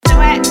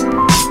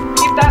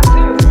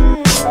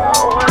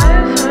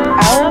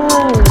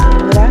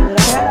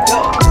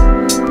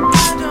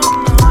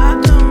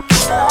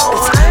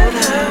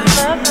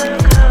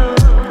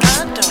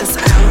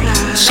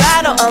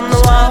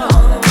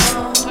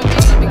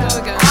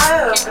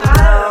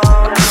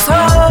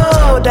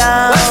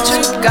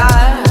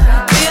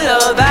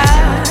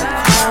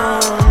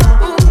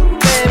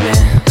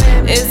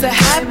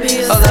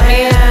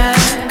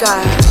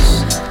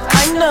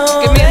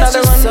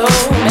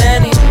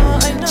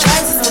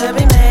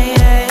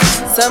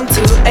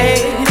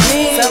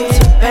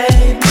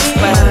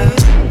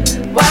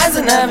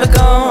never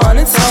go on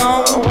its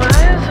own.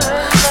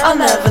 I'll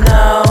never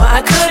know,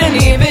 I couldn't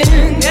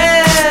even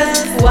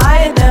guess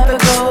why it never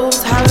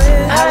goes how it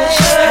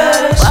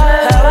should,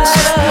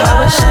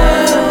 how it should.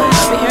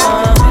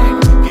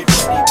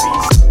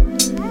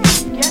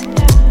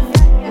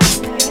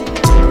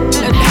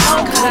 And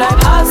how could I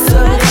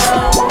possibly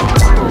know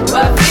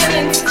my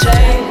feelings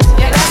change?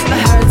 Yet I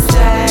heard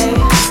say,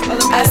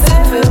 as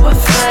if it were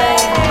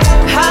fake.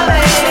 How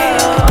they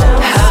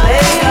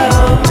go,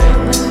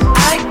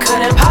 I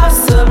couldn't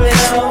possibly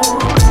know.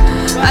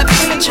 My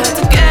future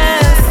to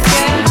guess.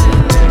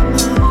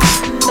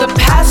 The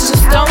past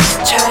just don't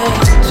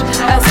change,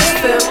 as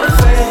if it were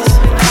fate.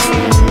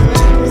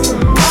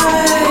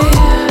 Why?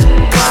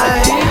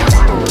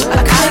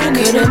 I couldn't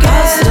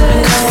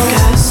possibly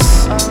guess.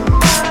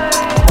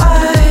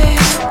 Why?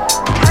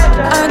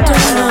 I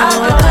don't know.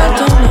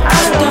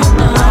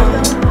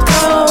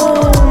 Go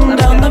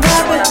down the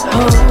rabbit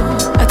hole.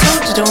 I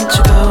told you, don't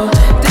you go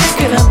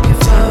digging up your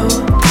foe.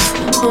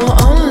 Who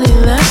only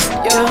left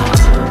your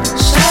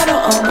shadow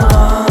on the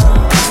wall.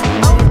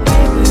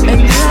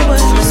 And that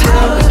was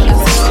good.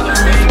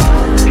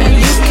 And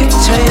you can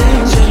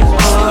change it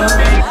all.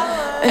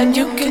 And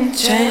you can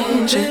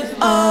change it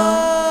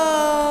all.